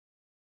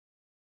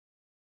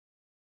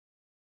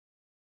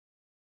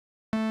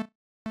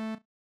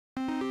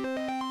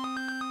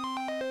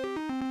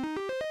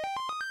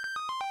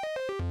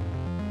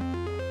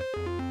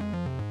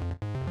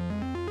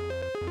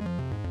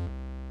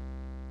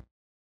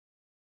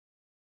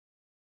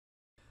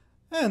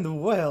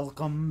And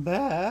welcome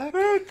back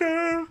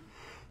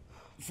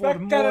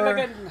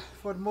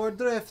for more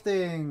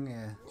drifting.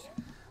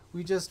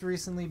 We just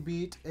recently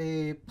beat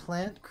a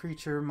plant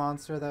creature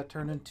monster that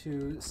turned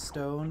into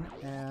stone,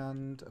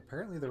 and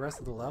apparently the rest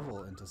of the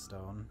level into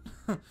stone.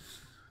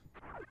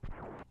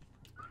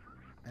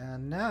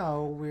 And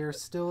now we're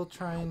still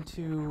trying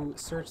to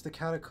search the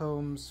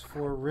catacombs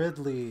for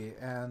Ridley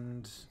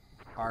and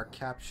our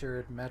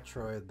captured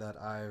Metroid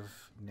that I've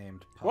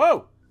named Pup.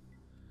 Whoa!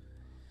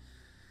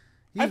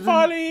 I'm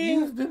falling!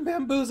 You've been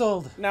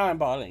bamboozled! Now I'm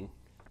balling.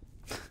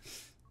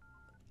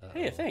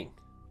 Hey, a thing.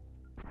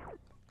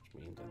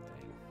 Which means a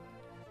thing.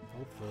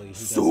 Hopefully he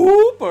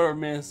Super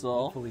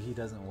missile! Hopefully he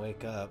doesn't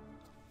wake up.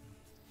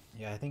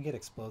 Yeah, I think it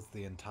explodes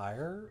the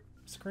entire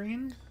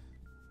screen.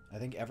 I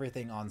think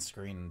everything on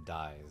screen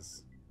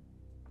dies.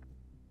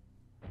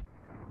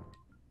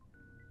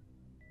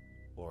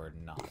 Or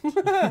not.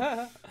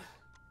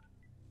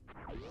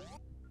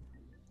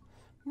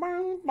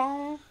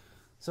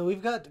 So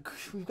we've got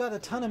a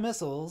ton of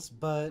missiles,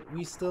 but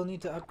we still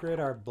need to upgrade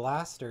our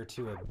blaster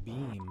to a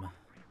beam.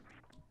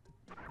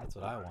 That's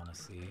what I want to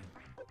see.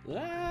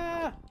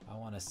 Ah! I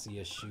want to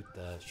see us shoot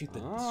the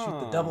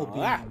double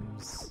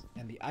beams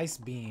and the ice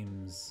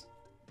beams.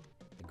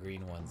 The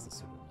green one's the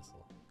super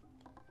missile.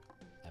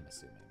 I'm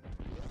assuming.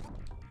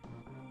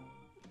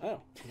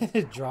 Oh.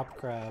 Drop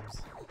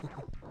crabs.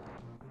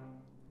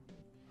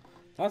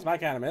 That's my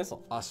kind of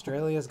missile.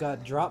 Australia's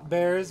got drop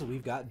bears,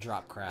 we've got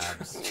drop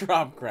crabs.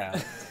 Drop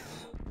crab.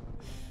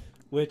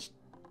 Which,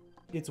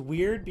 it's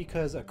weird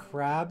because a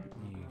crab,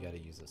 you gotta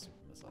use a super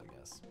missile, I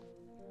guess.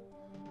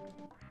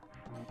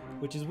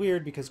 Which is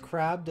weird because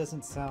crab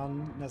doesn't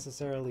sound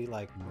necessarily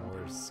like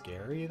more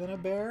scary than a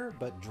bear,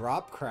 but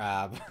drop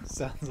crab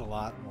sounds a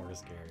lot more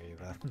scary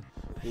than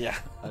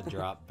a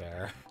drop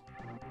bear.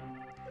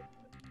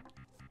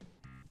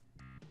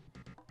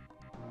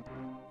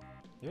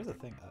 There's a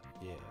thing up,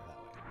 yeah, that way.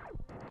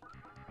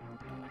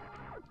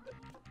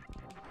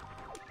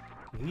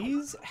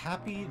 These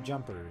happy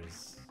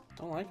jumpers.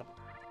 Don't like them.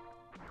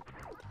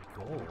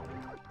 Gold.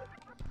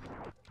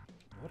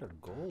 What are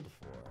gold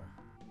for?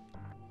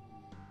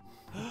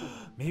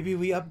 Maybe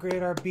we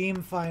upgrade our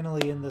beam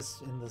finally in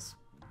this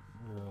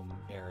room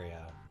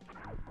area.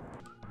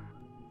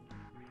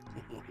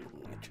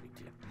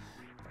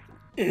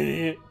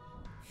 Idiot.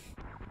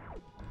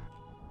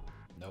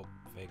 Nope,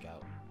 fake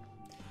out.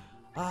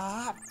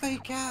 Ah,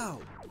 fake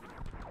out.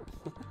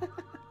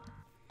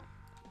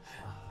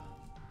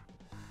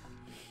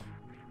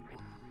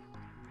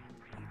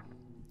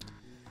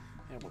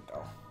 There we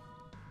go.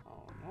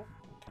 Oh no.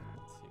 Okay,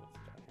 let's see what's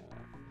down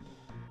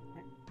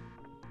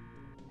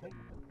here.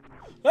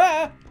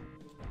 Ah!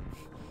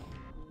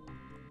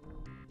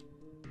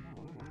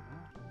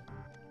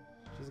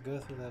 Just go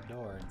through that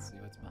door and see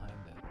what's behind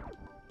it.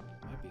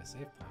 Might be a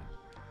safe point.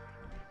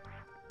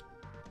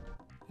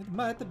 It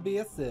might be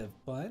a safe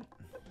point.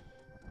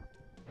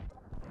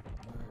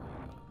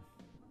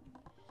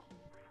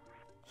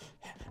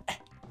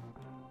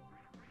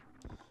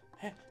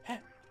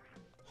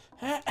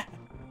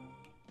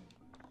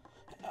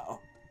 Oh.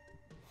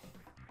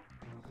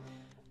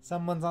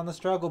 Someone's on the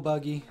struggle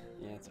buggy.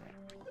 Yeah, it's alright.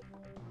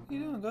 What are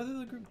you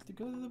doing?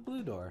 Go through the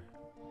blue door.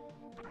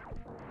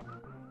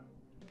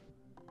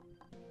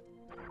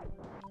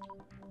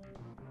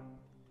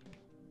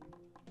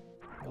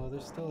 Oh,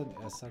 there's still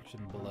a section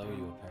below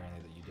you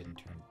apparently that you didn't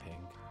turn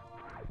pink.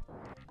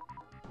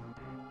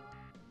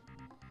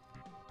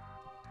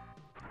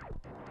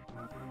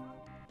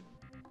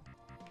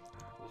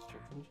 Poster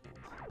from James.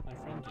 My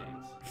friend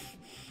James.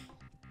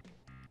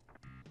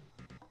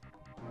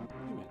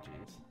 You met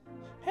James.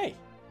 Hey!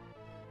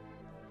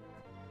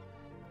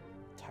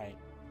 Tight.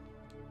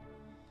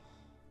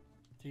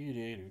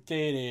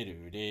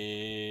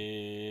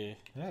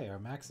 Hey, our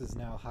max is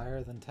now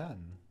higher than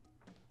 10.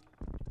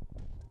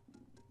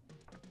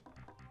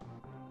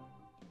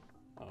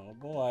 Oh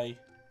boy.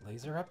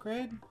 Laser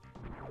upgrade?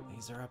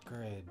 Laser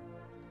upgrade.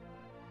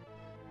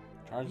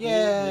 Charge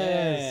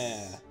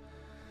Yes! Yeah.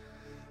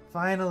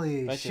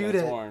 Finally, Bet you shoot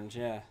that's it. Orange,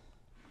 yeah.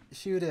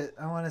 Shoot it.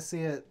 I want to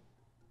see it.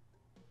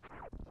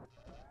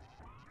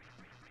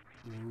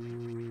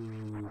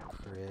 Ooh,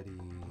 pretty.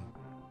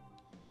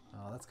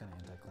 Oh, that's kind of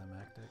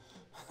anticlimactic.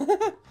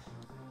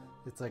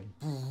 It's like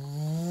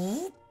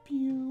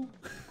pew.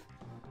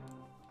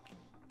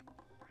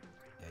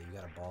 Yeah, you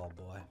got a ball,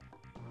 boy.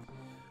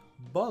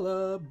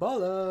 Balla,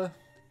 balla.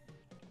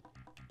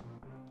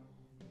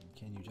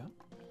 Can you jump?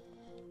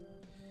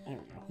 There we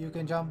go. You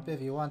can jump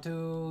if you want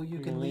to. You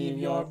can leave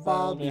your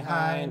ball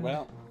behind.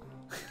 Well.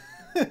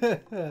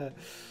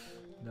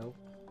 Nope.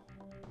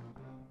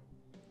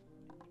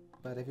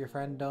 But if your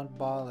friend don't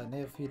ball, and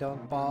if he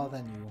don't ball,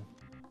 then you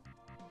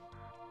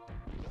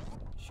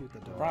shoot the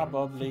door.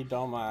 Probably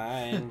don't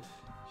mind.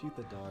 Shoot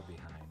the door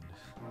behind.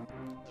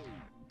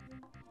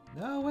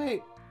 No,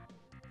 wait.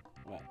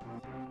 What?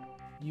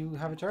 You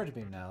have a charge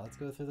beam now. Let's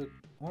go through the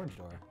orange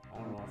door. I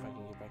don't know if I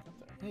can get back up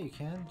there. Yeah, you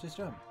can. Just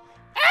jump.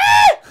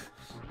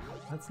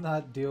 Let's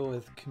not deal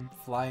with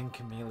flying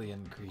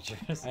chameleon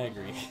creatures. I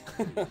agree.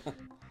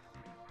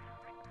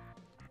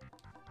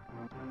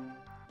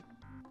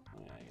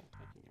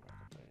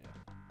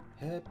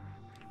 Hip.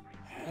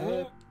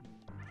 Hip.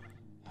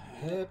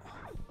 Hip.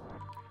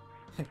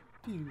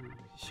 Pew.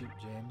 Shoot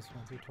James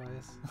once or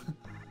twice.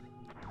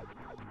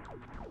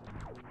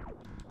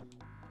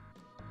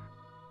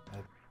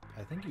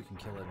 I think you can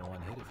kill it in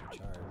one hit if you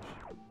charge.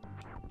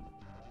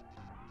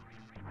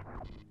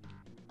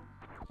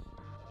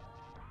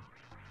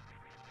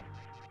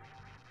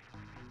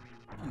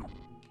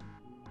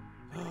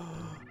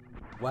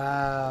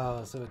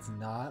 Wow, so it's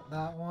not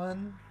that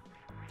one?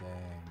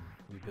 Dang,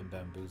 we've been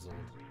bamboozled.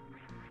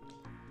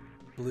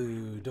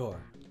 Blue door,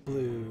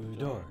 blue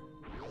door,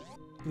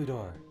 blue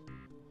door.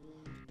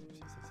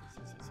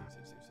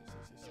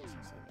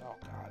 Oh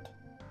god.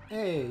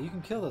 Hey, you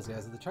can kill those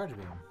guys with the charge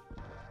beam.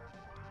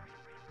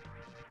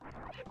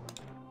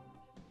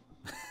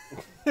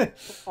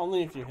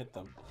 Only if you hit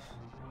them.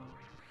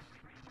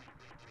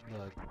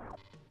 Look,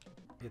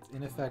 it's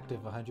ineffective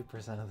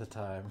 100% of the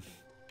time.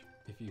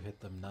 If you hit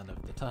them none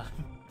of the time.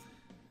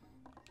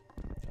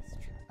 That's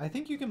true. I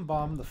think you can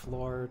bomb the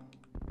floor.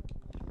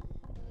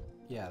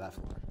 Yeah, that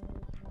floor.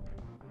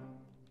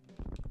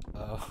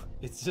 Oh,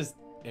 it's just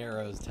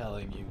arrows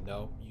telling you,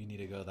 nope, you need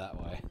to go that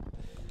way.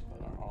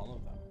 What are all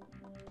of them?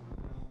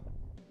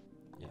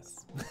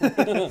 Yes.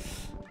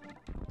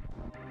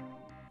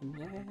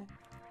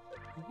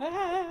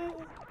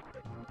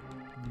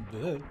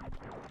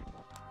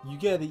 You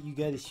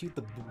gotta shoot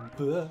the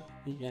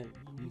you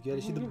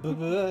gotta shoot the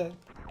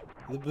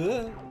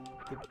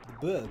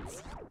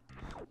bugs.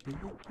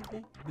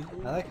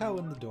 I like how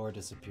when the door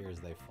disappears,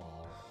 they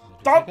fall.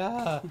 Like,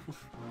 ah.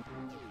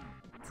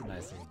 It's a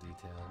nice little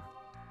detail.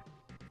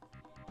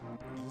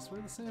 Is this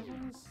where the save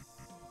is?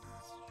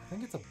 I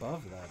think it's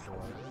above that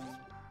door.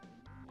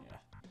 Yeah,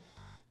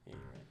 you're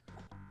right.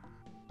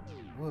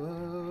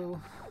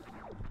 Whoa.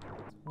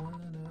 There's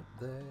one up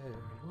there.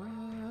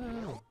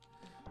 Whoa.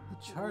 The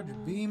charge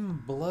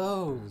beam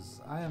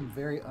blows. I am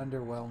very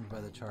underwhelmed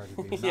by the charge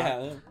beam.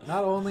 Yeah.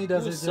 Not only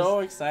does it just so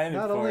excited.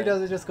 Not only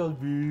does it just go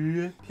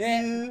bleh,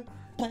 bleh,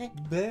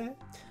 bleh,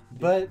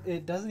 but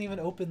it doesn't even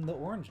open the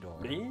orange door.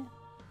 Bleh.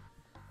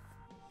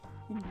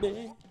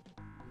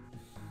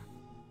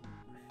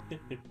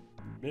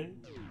 Bleh.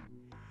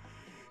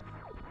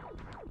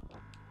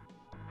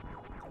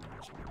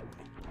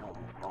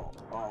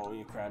 Oh,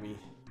 you crabby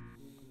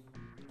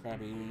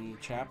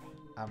chap.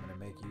 I'm gonna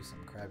make you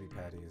some Krabby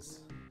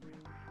Patties. I'm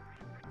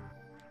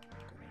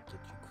gonna get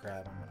you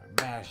crab, I'm gonna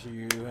mash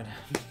you, and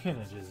I'm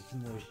gonna just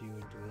smush you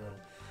into it.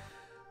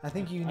 I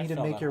think you need to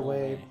make your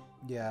way.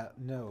 Yeah,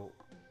 no.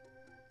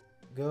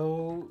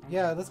 Go.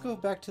 Yeah, let's go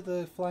back to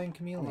the flying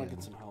chameleon. I want to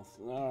get some health.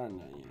 Oh, no,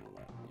 you know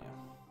what? Yeah.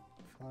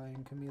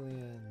 Flying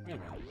chameleon. Wait a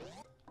minute.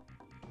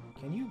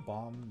 Can you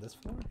bomb this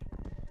floor?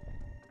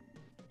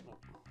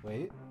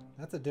 Wait,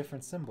 that's a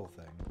different symbol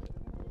thing.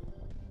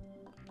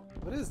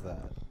 What is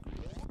that?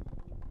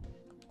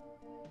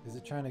 Is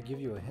it trying to give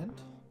you a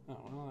hint? Oh,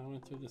 well, I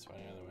went through this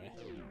way, other way.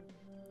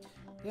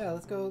 Yeah,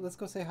 let's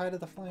go say hi to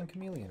the flying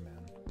chameleon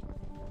man.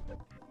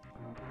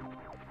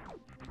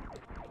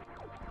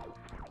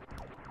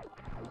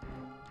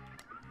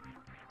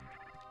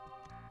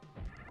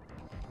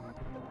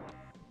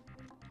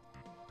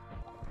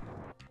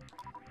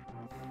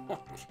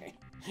 Okay.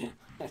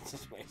 I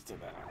just wasted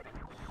that.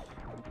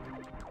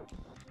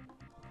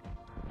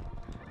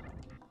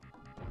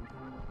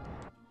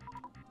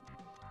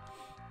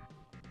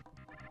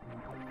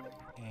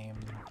 Aim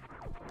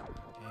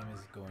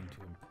is going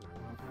to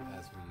improve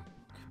as we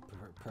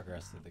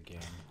progress through the game.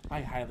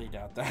 I highly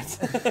doubt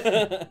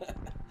that.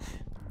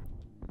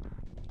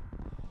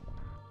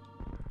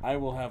 I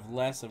will have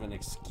less of an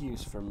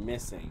excuse for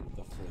missing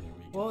the further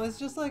we go. Well, it's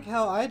just like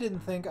how I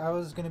didn't think I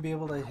was going to be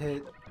able to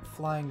hit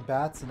flying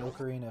bats in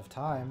Ocarina of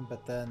Time,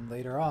 but then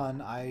later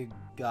on I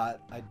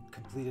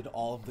completed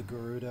all of the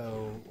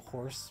Gerudo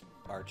horse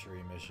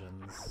archery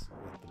missions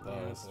with the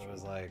bow, Yeah, so it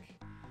was like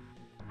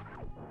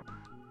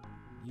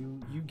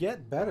you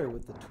get better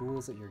with the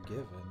tools that you're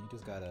given. You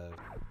just gotta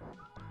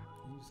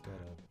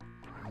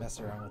mess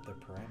around with the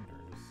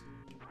parameters.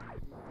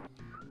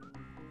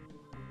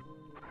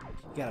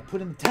 You gotta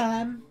put in the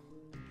time,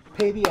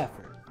 pay the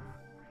effort.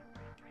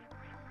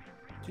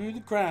 Do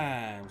the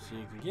crime so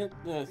you can get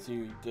this.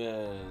 You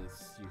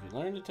can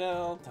learn to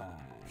tell time.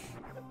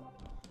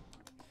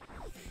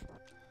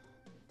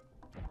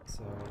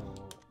 So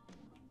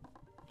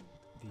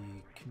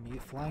the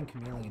flying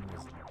chameleon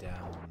was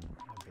down,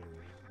 I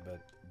believe,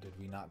 but did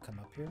we not come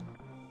up here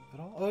at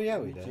all? Oh yeah,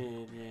 we did.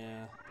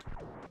 Yeah.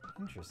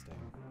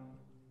 Interesting.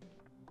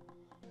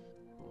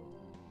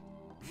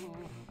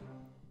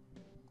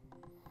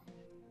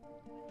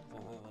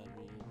 That led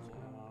me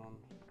down.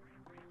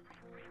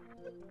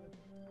 God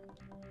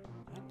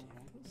damn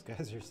it. Those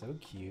guys are so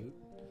cute.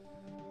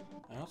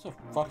 I also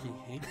fucking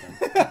hate them.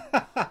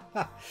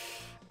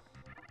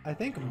 I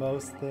think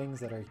most things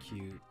that are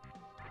cute,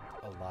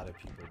 a lot of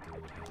people do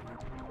hate.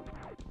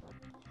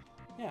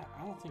 Yeah,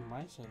 I don't think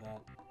mice are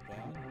that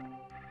bad.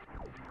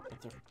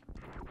 But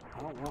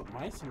I don't want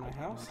mice in my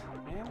house,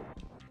 man.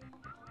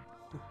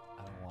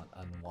 I don't want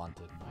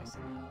unwanted mice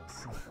in the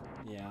house.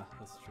 Yeah,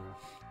 that's true.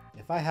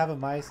 If I have a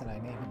mice and I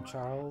name him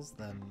Charles,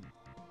 then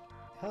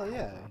hell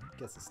yeah, he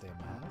gets to stay in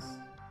my house.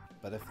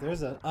 But if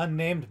there's an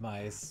unnamed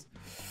mice,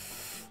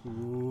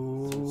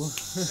 ooh.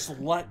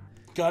 Slut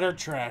gutter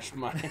trash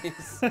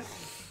mice. Yeah,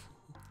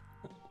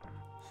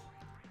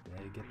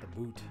 you get the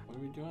boot. What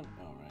are we doing?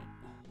 All right.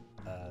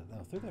 No,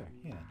 through there,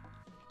 yeah.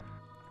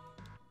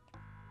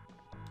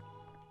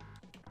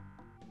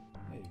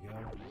 There you go.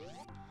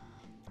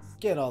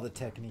 Get all the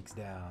techniques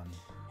down.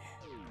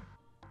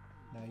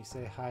 Now you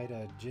say hi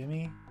to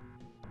Jimmy.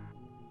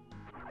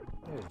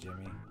 There's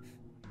Jimmy.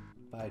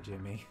 Bye,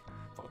 Jimmy.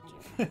 Fuck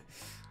Jimmy.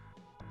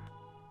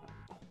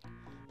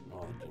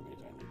 All the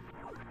Jimmys I need.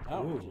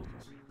 Oh,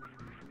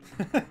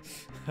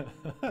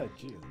 Jesus.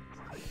 Jesus.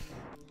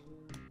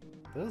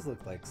 Those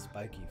look like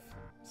spiky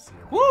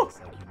ceilings. Woo!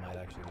 Like you might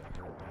actually get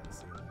hurt by the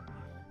ceiling here.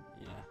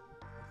 Yeah.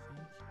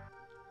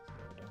 So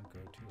don't go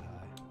too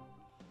high.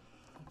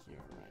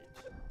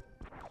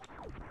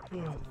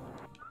 You're right.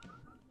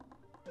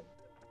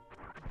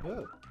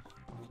 Oh.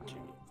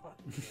 Jimmy, fuck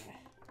Jimmy.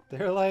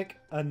 They're like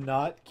a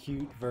not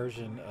cute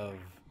version of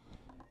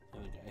The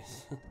other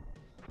guys. what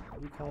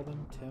do we call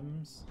them?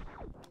 Tims?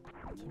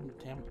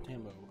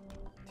 Tambo.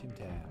 Tim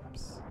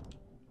Tams.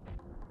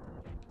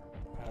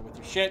 With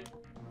your shit.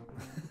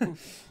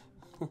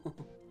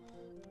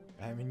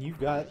 I mean, you've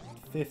got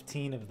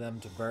 15 of them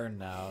to burn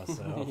now,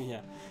 so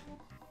Yeah.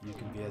 you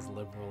can be as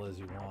liberal as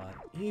you want.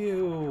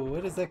 Ew,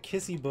 what is that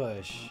kissy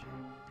bush?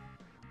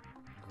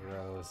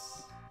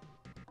 Gross.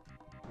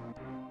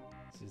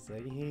 She's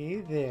like,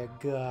 hey there,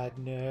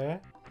 gardener.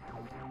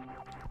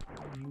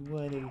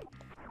 Would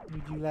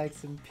you like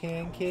some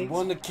pancakes?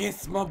 Wanna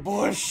kiss my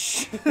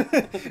bush?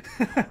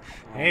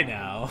 Hey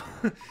now.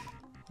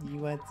 You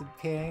want some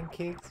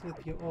pancakes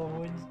with your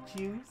orange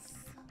juice?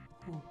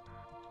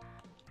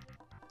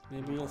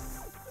 Maybe you'll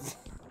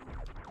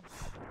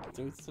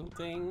do some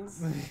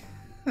things.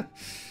 I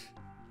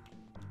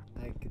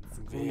could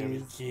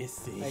Very squeeze.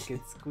 kissy. I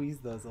could squeeze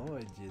those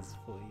oranges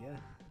for you.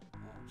 Oh,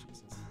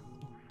 Jesus.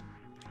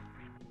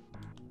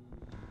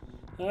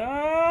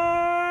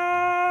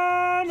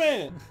 Ah,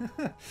 man.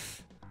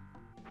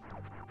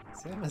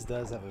 Samus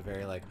does have a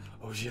very like,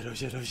 oh shit, oh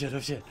shit, oh shit, oh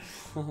shit.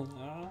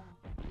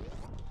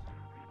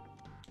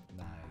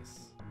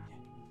 Nice.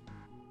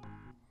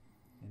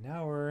 And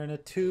now we're in a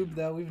tube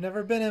that we've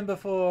never been in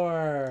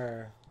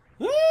before.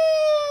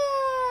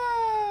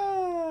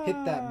 Hit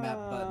that map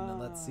button and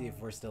let's see if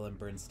we're still in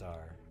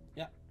Burnstar.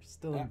 Yeah. We're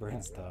still in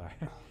Burnstar.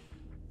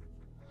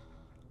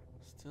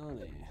 Still in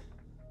there.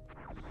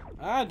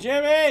 Ah,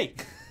 Jimmy!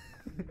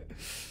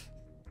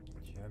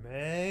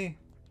 Jimmy!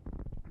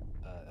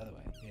 Other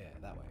way. Yeah,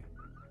 that way.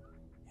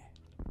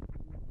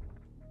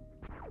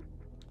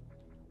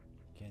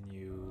 Can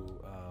you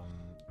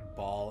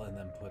ball and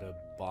then put a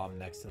bomb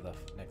next to the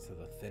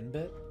thin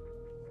bit?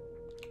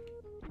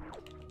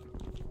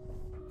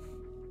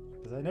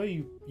 Because I know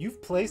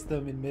you've placed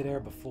them in midair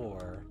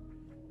before.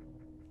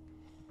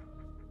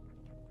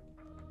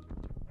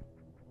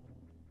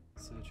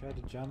 So try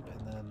to jump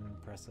and then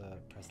press the button.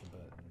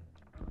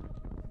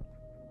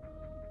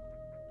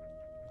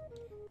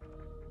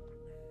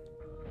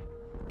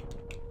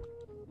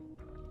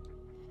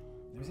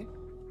 Let me see.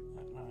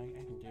 I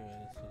can do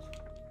it. It's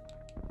just...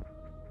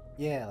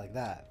 Yeah, like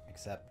that,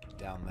 except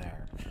down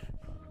there.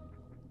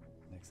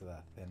 Next to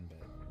that thin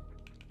bit.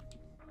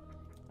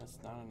 That's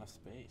not enough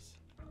space.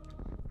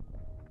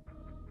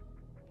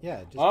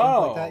 Yeah, just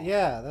jump like that.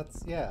 Yeah,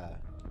 that's, yeah.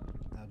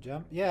 Now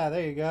jump. Yeah,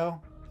 there you go.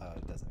 Oh,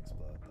 it doesn't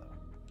explode,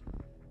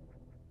 though.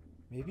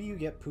 Maybe you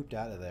get pooped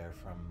out of there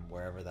from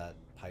wherever that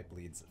pipe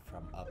leads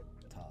from up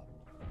top.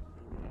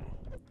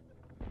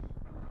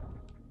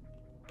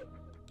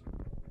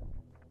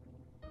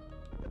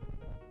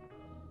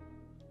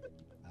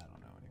 I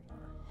don't know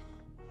anymore.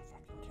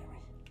 Fucking Jimmy.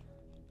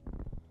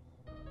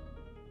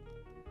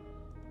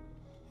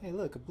 Hey,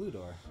 look, a blue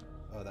door.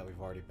 Oh, that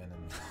we've already been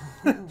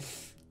in.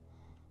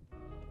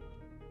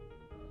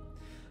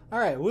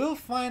 Alright, we'll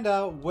find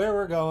out where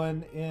we're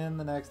going in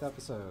the next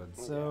episode.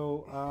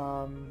 So,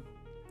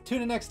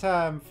 tune in next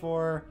time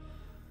for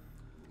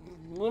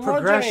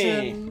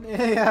progression.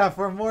 Yeah,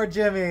 for more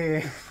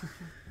Jimmy.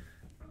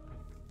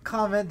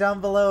 Comment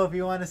down below if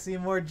you want to see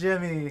more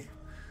Jimmy.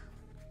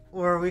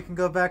 Or we can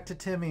go back to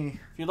Timmy.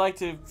 If you'd like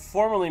to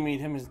formally meet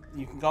him,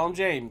 you can call him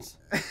James.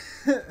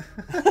 Oh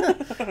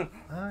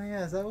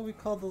yeah, is that what we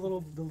called the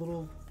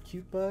little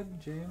cute bug,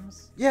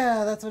 James?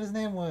 Yeah, that's what his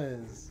name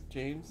was.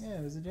 James? Yeah,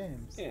 it was a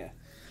James. Yeah.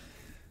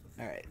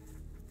 All right.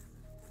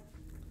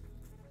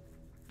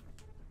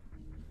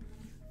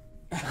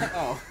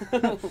 Oh.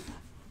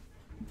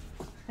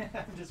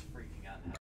 I'm just freaking.